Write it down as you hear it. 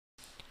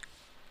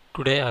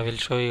Today I will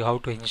show you how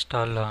to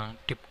install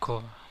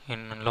Tibco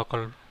in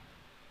local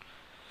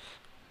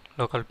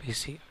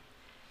PC.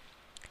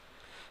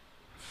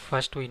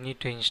 First we need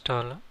to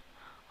install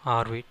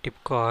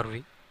Tibco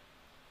RV.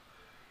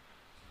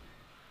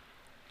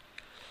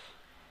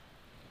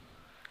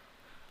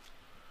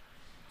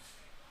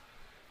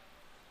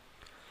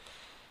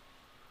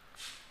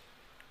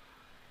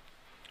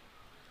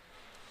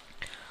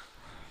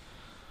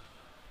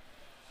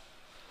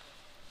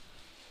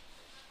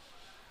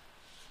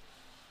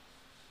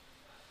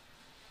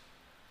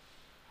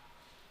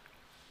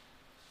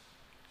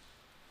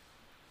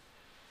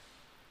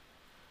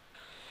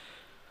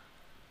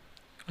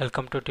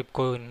 Welcome to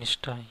Tibco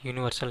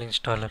Universal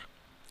Installer.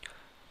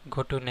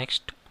 Go to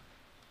Next,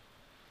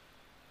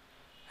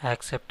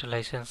 Accept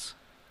License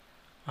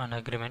and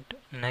Agreement.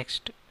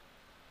 Next,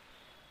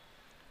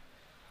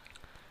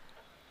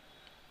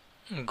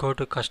 go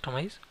to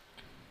Customize,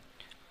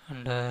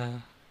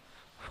 and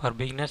for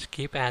beginners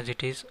keep as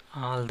it is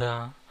all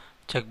the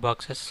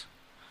checkboxes.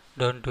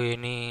 Don't do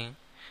any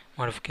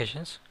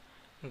modifications.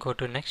 Go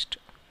to Next,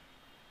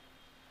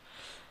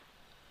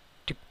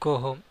 Tibco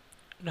Home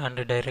and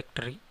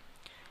Directory.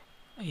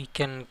 You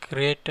can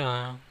create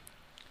you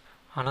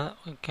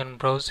can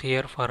browse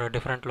here for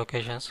different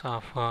locations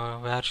of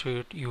where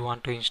should you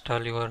want to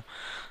install your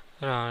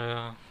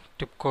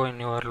Tibco in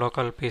your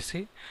local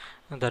PC.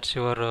 That's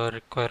your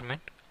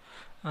requirement.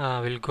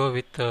 We'll go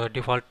with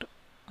default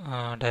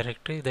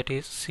directory, that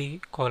is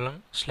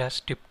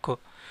C:/Tibco.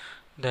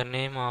 The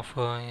name of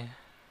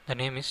the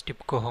name is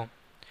Tibco Home.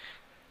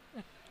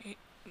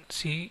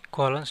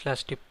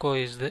 C:/Tibco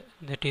is the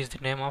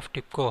name of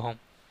Tibco Home.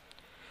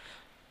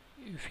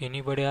 If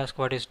anybody asks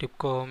what is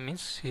Tibco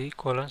means,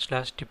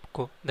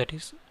 C:/Tibco, that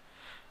is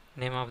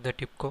name of the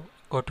Tibco.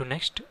 Go to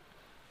Next. It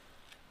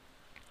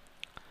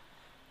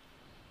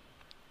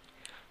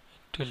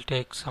will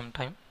take some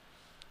time.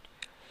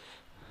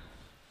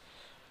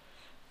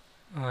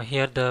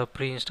 Here the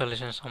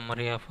pre-installation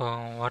summary of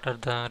what are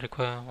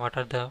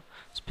the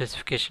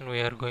specification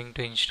we are going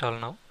to install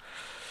now.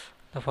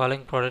 The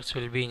following products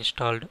will be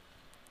installed: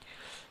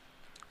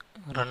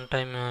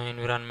 runtime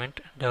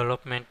environment,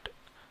 development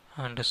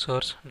and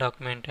source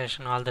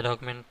documentation, all the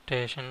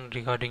documentation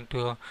regarding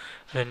to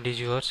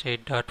Rendigiverse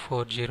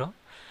 8.40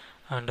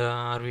 and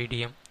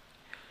RVDM.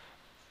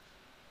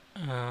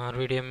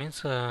 RVDM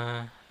means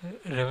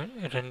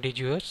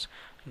Rendigiverse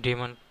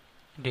daemon.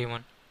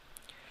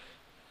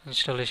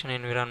 Installation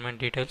environment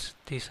details.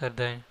 These are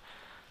the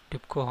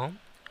Tibco Home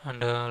and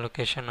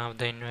location of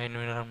the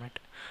environment.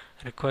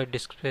 Required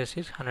disk space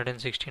is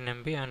 116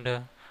 MB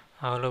and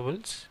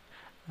availables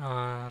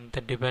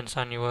that depends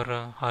on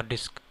your hard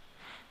disk.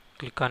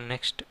 Click on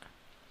Next.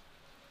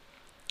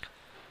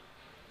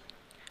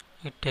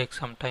 It takes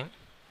some time.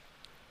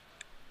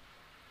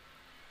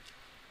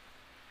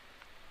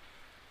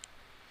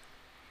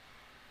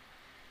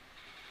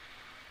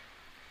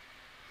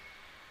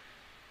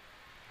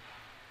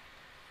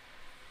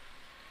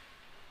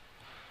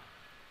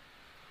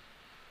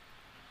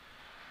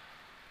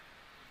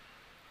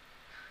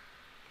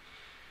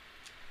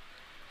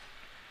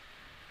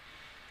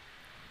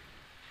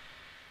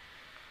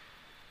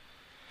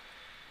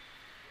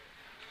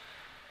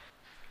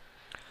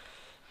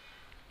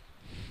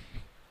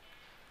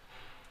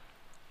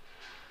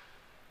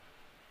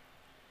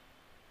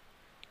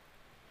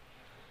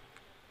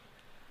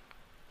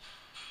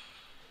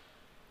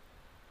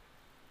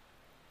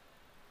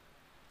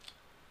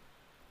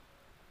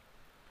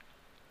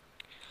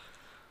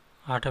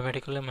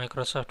 Automatically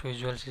Microsoft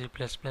Visual C++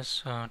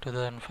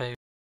 2005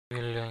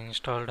 will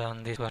installed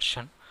on this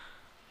version.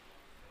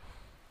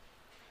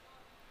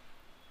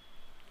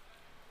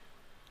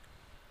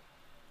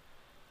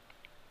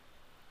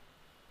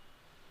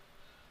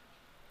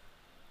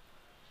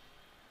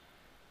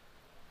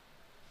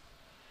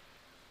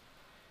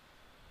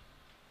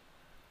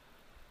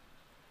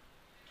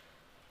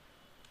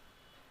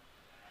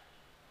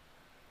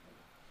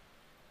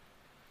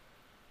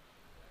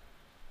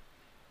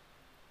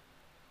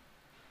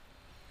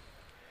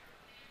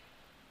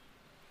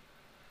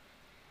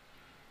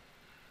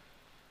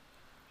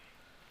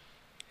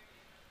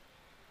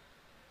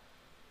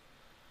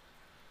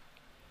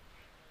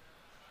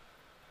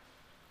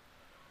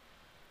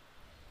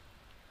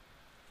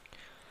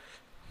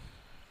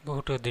 Go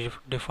to the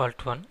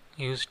default one,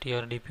 use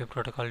TRDP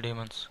protocol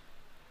daemons.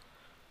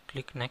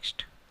 Click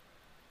Next.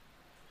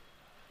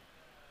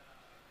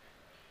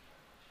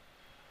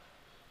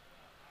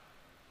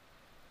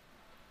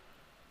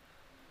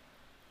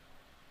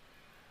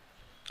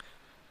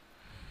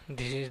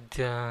 This is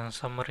the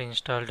summary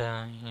installed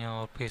in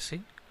your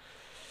PC,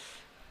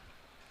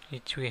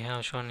 which we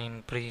have shown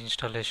in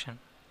pre-installation.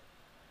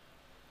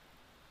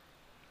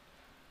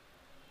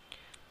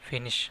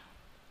 Finish.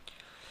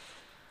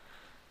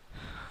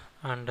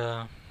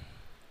 And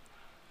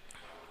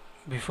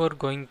before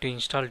going to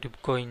install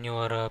Tibco in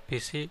your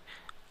PC,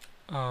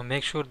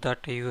 make sure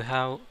that you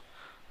have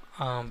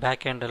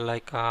backend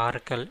like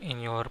Oracle in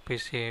your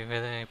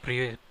PC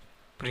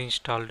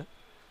pre-installed.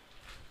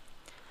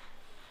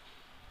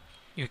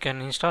 You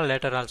can install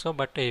later also,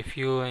 but if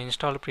you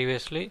installed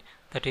previously,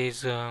 that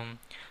is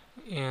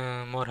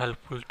more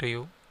helpful to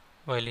you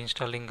while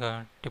installing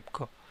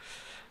Tibco.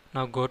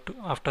 Now go to,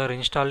 after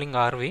installing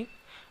RV,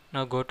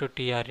 now go to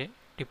TRA,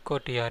 Tibco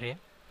TRA.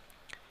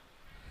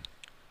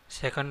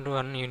 Second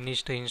one, you need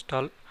to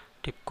install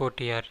Tibco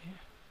TRA.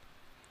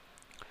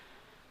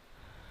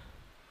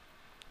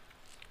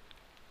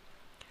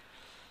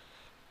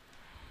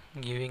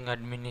 Giving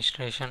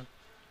administration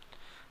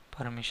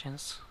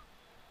permissions.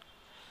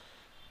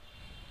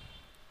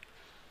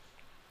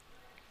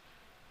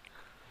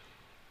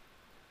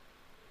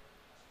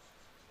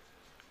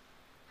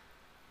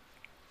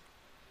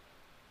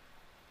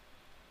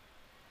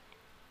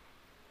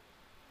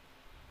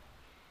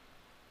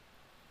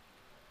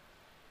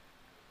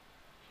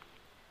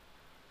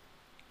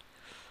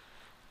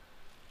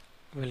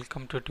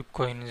 Welcome to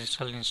Tibco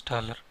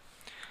installer.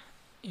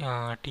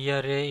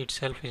 TRA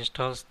itself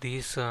installs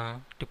these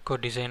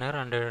Tibco designer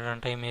and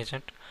runtime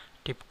agent,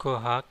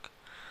 Tibco hack,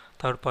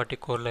 third-party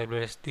core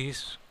libraries.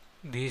 These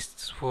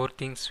four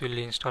things will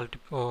install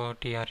Tibco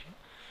TRA.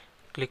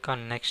 Click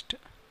on next.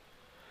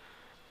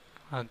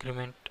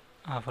 Agreement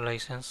of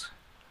license.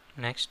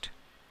 Next.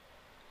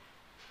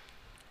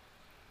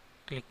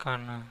 Click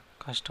on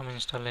custom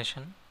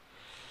installation.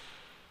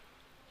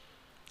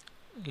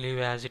 Leave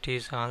as it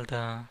is all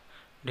the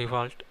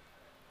default.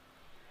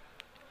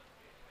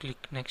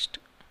 Click next.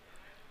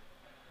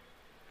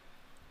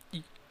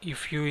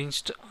 If you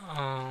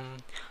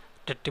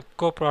the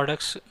Tibco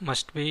products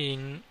must be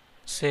in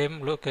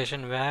same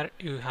location where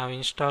you have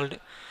installed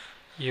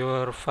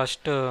your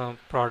first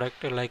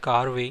product like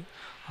RV.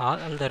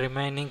 All the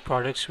remaining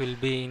products will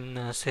be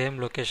in same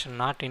location,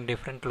 not in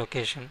different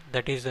location.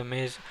 That is the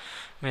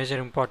major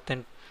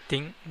important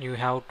thing you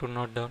have to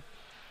note down.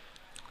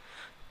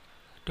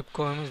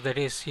 Tibco means that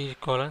is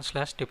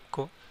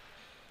C:/Tibco.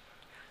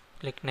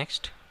 Click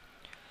next.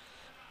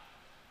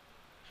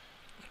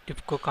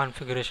 Tibco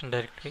configuration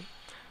directory.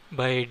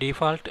 By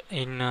default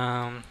in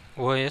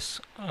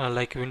OS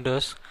like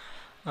Windows,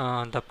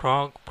 the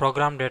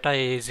program data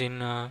is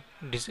in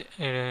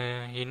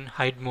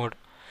hide mode.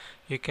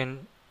 You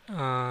can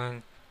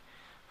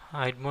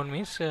hide mode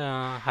means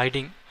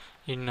hiding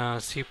in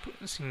C.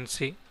 In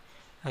C.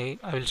 I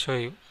will show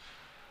you.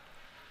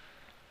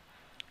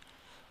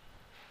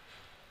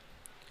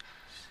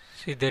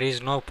 See, there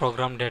is no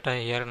program data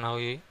here now.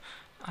 I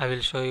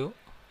will show you.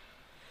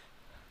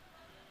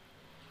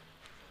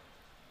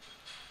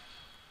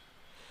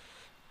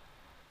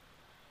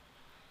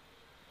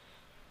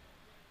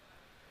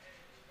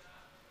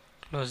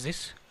 Close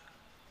this.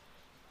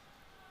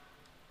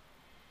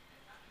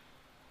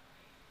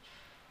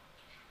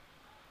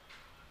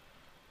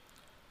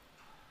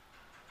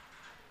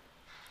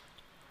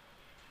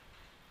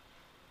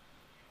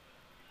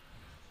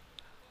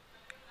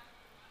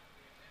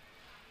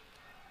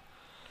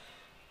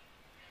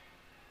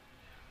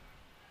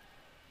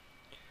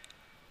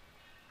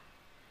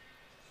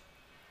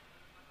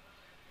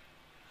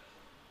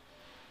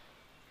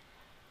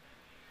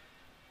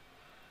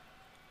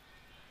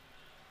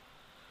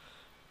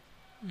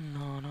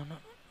 No.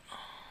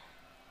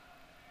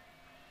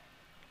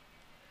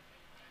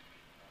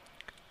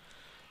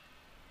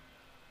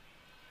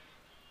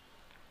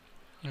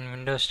 In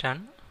Windows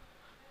 10,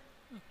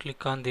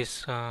 click on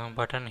this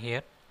button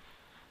here.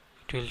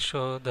 It will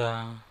show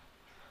the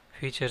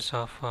features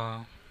of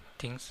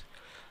things.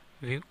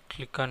 View.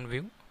 Click on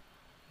view.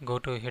 Go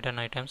to hidden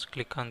items.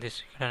 Click on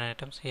this hidden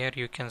items. Here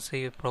you can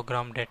see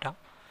program data.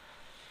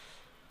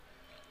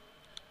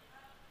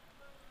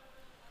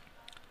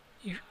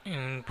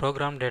 In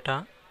program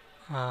data,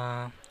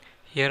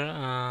 here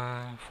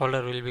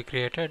folder will be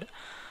created.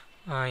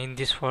 In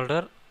this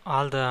folder,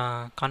 all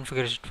the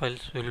configuration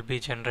files will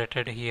be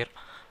generated here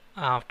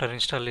after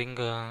installing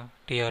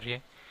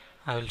TRA.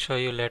 I will show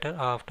you later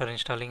after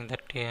installing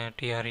that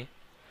TRA.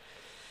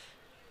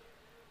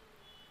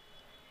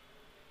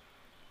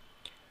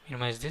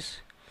 Minimize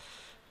this.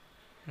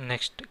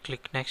 Next.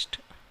 Click next.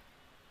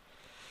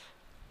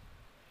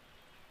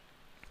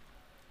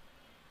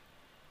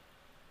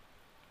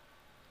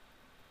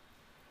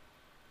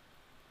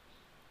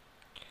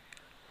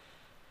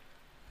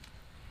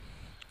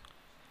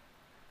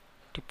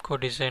 Tibco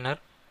designer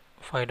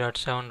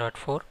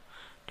 5.7.4,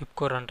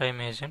 Tibco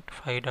runtime agent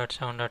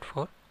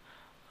 5.7.4,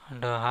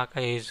 and Haka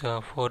is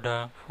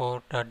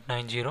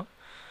 4.90,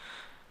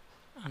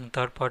 and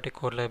third party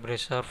core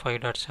libraries are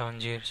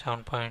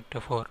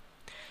 5.7.4.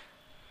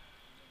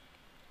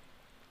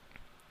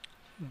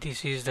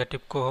 This is the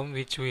Tibco home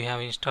which we have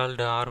installed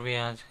RV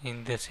as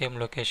in the same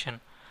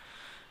location.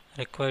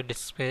 Required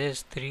disk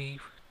space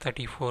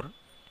 334.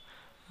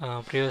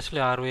 Previously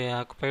RV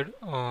occupied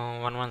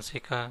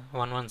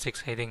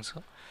 116 I think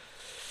so.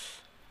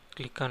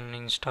 Click on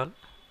install.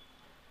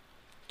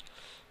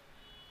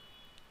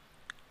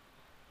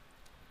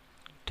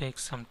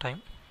 Takes some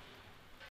time.